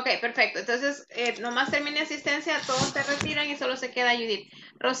 ¿Sí? Ok, perfecto. Entonces, nomás termine asistencia, todos se retiran y solo se queda Judith.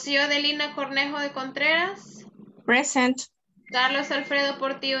 Rocío Adelina Cornejo de Contreras. Present. Carlos Alfredo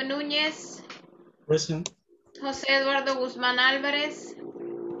Portillo Núñez. Present. José Eduardo Guzmán Álvarez.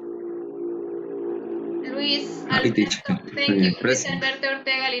 Luis Hi, teacher. Alberto, thank you. Luis Present. Alberto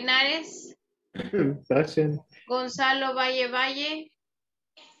Ortega Linares. Present. Gonzalo Valle.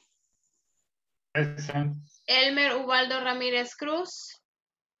 Present. Elmer Ubaldo Ramírez Cruz.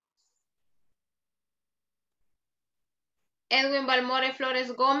 Edwin Balmore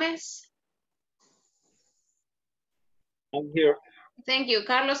Flores Gómez. I'm here. Thank you.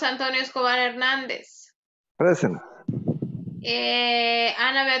 Carlos Antonio Escobar Hernández. Present.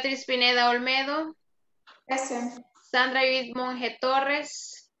 Ana Beatriz Pineda Olmedo. Present. Sandra Judith Monge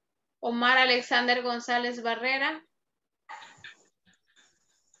Torres. Omar Alexander González Barrera.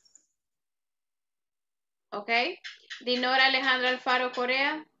 Ok. Dinora Alejandra Alfaro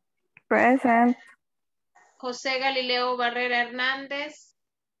Correa. Present. José Galileo Barrera Hernández.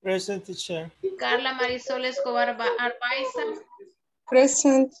 Present, teacher. Carla Marisol Escobar Arbaiza.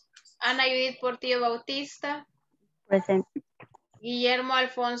 Present. Ana Judith Portillo Bautista. Present. Guillermo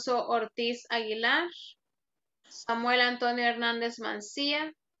Alfonso Ortiz Aguilar. Samuel Antonio Hernández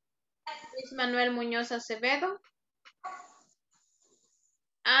Mancía. Luis Manuel Muñoz Acevedo.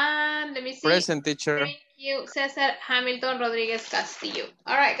 And let me see. Present, teacher. Thank you, Cesar Hamilton Rodríguez Castillo.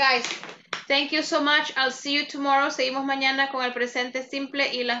 All right, guys. Thank you so much. I'll see you tomorrow. Seguimos mañana con el presente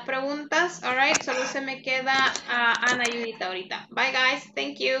simple y las preguntas. All right. Solo se me queda Ana Judith ahorita. Bye, guys.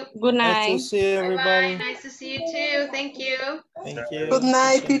 Thank you. Good Nice to night. see you, everybody. Bye. Nice to see you too. Thank you. Thank you. Good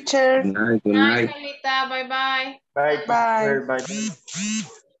night, teacher. Good night. Good Night, night. Carlita. Bye-bye. Bye. Bye. Bye.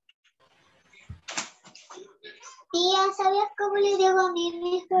 Tía, ¿sabías cómo le digo a mi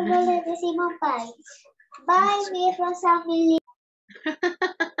hijo cuando le decimos bye? Bye, mi family.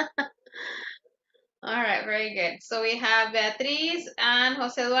 All right, very good. So we have Beatriz and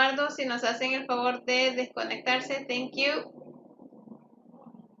José Eduardo. Si nos hacen el favor de desconectarse, thank you.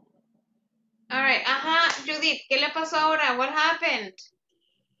 All right, ajá, Judith, ¿qué le pasó ahora? What happened?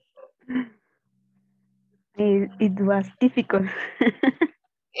 It was difficult.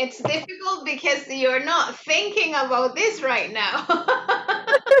 It's difficult because you're not thinking about this right now.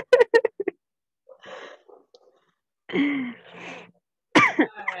 All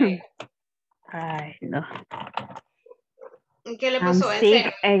right. Ay, no. ¿Qué le I'm pasó? ¿En sick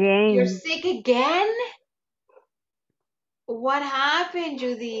serio? again. You're sick again? What happened,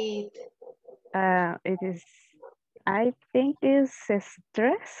 Judith? It is, I think it's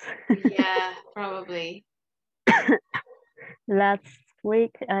stress. Yeah, probably. Last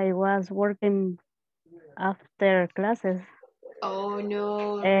week I was working after classes. Oh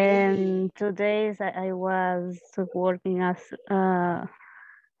no. And 2 days I was working as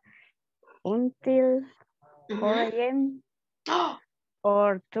until 4 a.m.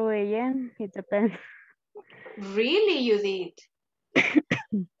 or 2 a.m. It depends. Really, you did?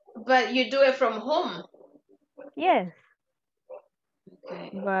 But you do it from home? Yes.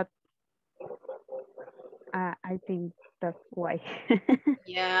 Okay. But I think that's why.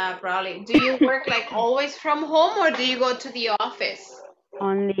 Yeah, probably. Do you work like always from home or do you go to the office?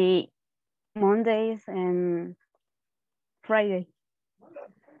 Only Mondays and Friday.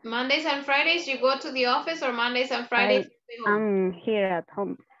 Mondays and Fridays you go to the office or Mondays and Fridays you stay home? I'm here at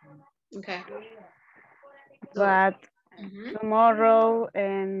home. Okay. But tomorrow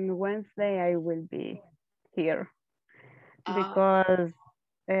and Wednesday I will be here because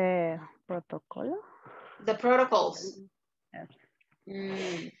protocol. The protocols. Yes.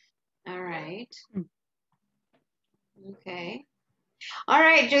 All right. Okay. All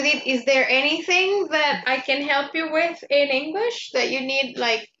right, Judith, is there anything that I can help you with in English that you need,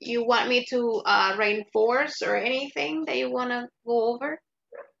 like you want me to reinforce or anything that you want to go over?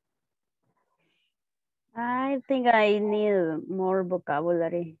 I think I need more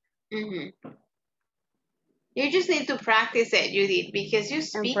vocabulary. You just need to practice it, Judith, because you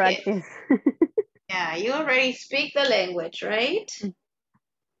speak it. Yeah, you already speak the language, right?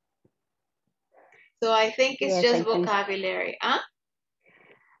 So I think it's just vocabulary. Huh?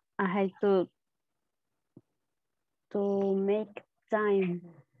 I have to make time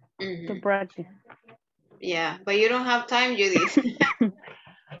to practice. Yeah, but you don't have time, Judith.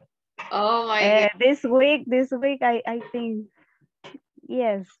 Oh my God. This week I think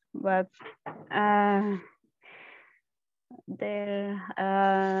yes, but there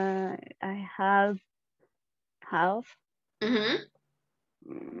I have a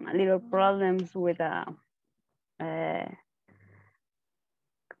little problems with a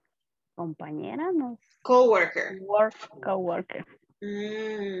compañera, no? Co-worker. Co-worker.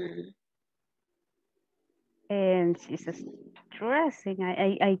 And she's stressing.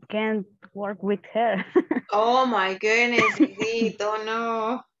 I can't work with her. Oh my goodness, Judith. Oh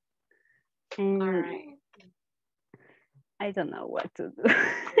no. And All right. I don't know what to do.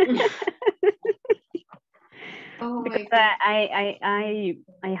 Oh my Because God.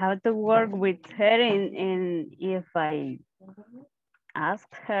 I have to work with her and if I ask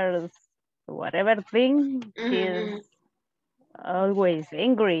her whatever thing, Mhm. she's always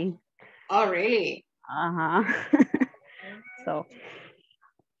angry. Oh, really? Uh-huh. So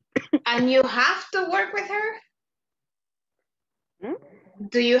And you have to work with her? hmm?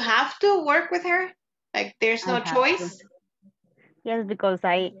 Do you have to work with her? Like there's I no have to. choice? Yes, because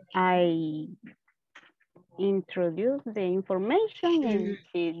I introduce the information and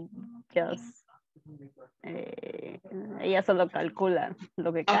she just ella solo calcula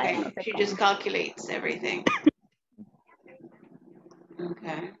lo que cae, Okay, no sé she cómo. just calculates everything.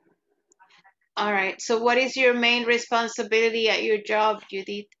 Okay. All right. So what is your main responsibility at your job,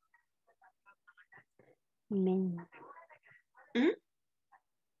 Judith? Men, Hmm?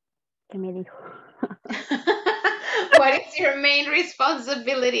 ¿qué me dijo? What is your main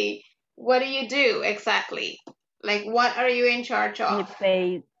responsibility? What do you do exactly? Like what are you in charge of?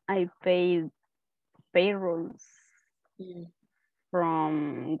 I pay payrolls Mm.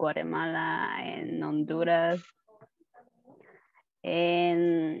 from Guatemala and Honduras,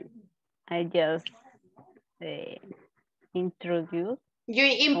 and I just introduce You o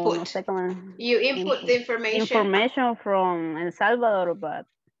no input. sé cómo You input the information. information from El Salvador, but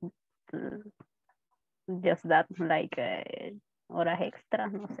just that like horas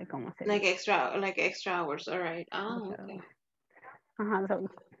extras, no sé cómo se Like dice. extra hours. All right. Oh, okay. Ajá, son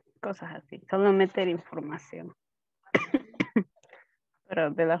cosas así, solo meter información. Pero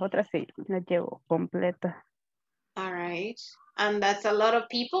de las otras sí, las llevo completas. All right. And that's a lot of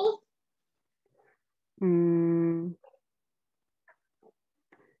people?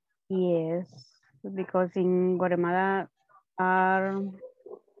 Yes, because in Guatemala are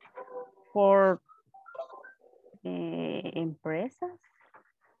 4 empresas.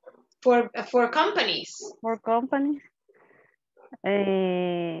 For companies. 4 companies.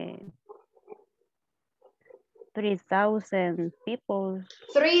 3,000 people.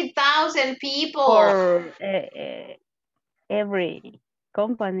 3,000 people. For every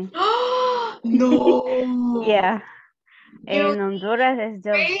company. No. Yeah. You In Honduras is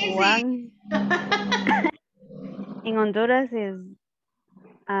just crazy. one. In Honduras is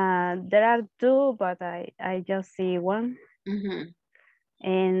there are 2, but I just see one. Mm-hmm.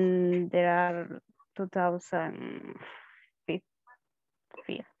 And there are 2,050,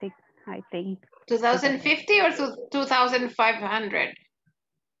 I think. 2,050 or 2,500?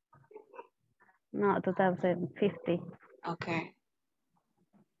 No, 2,050. Okay.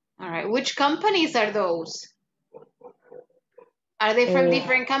 All right. Which companies are those? Are they from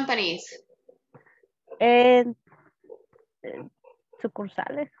different companies? And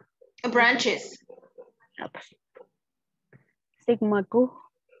sucursales. Branches. Sigma Q.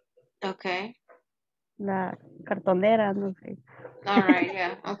 Okay. La cartonera, no sé. All right.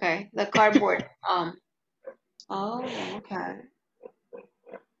 Yeah. Okay. The cardboard. Oh, okay.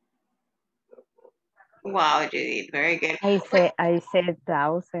 Wow, Judy. Very good. I said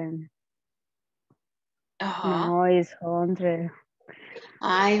 1,000. Uh-huh. No, it's 100.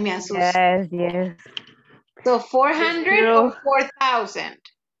 Ay, me asusté. Yes. So 400 or 4,000?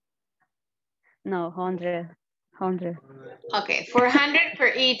 No, 100. Okay, 400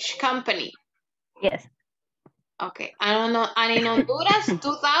 per each company. Yes. Okay, I don't know. And in Honduras,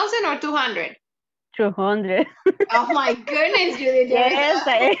 2,000 or 200? 200. Oh my goodness, Judy. Yes,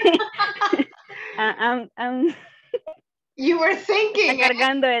 I'm You were thinking. Está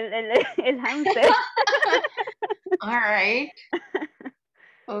cargando el hamster. All right.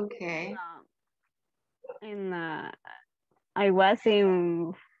 Okay. And I was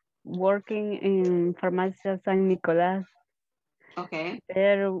working in Farmacia San Nicolás. Okay.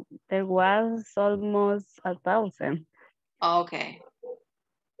 There was almost 1,000. Okay.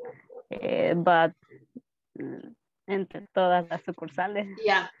 But entre todas las sucursales.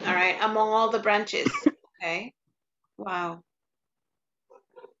 Yeah. All right. Among all the branches. Okay. Wow.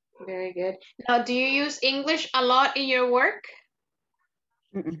 Very good. Now, do you use English a lot in your work?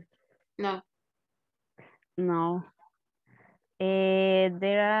 No. No.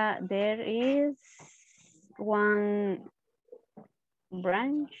 There is one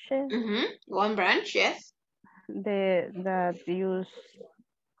branch. One branch, yes. That use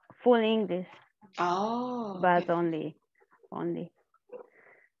full English. Oh. But okay. only.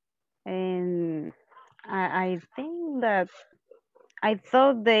 And I think that I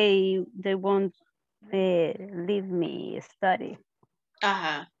thought they won't leave me study.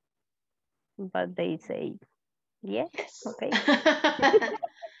 Uh-huh. But they say yes. Okay.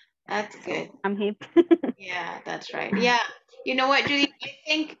 That's good. I'm hip. Yeah, that's right. Yeah. You know what, Judy? I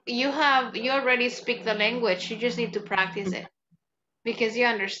think you already speak the language. You just need to practice it because you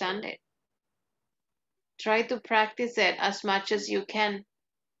understand it. Try to practice it as much as you can.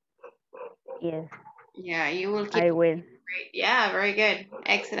 Yes. Yeah, you will keep I will. great. Yeah, very good.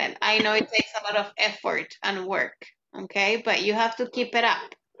 Excellent. I know it takes a lot of effort and work, okay? But you have to keep it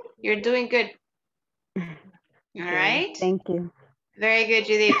up. You're doing good. All right? Thank you. Very good,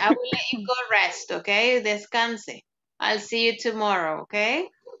 Judith. I will let you go rest, okay? Descanse. I'll see you tomorrow, okay?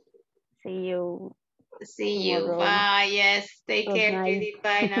 See you. See you. Tomorrow. Bye. Yes. Take Good care, night. Judith.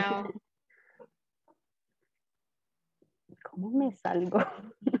 Bye now. ¿Cómo me salgo?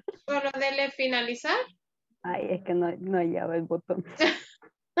 Solo dele finalizar. Ay, es que no hallaba el botón.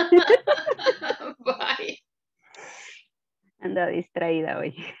 Bye. Anda distraída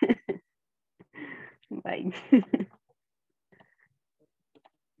hoy. Bye.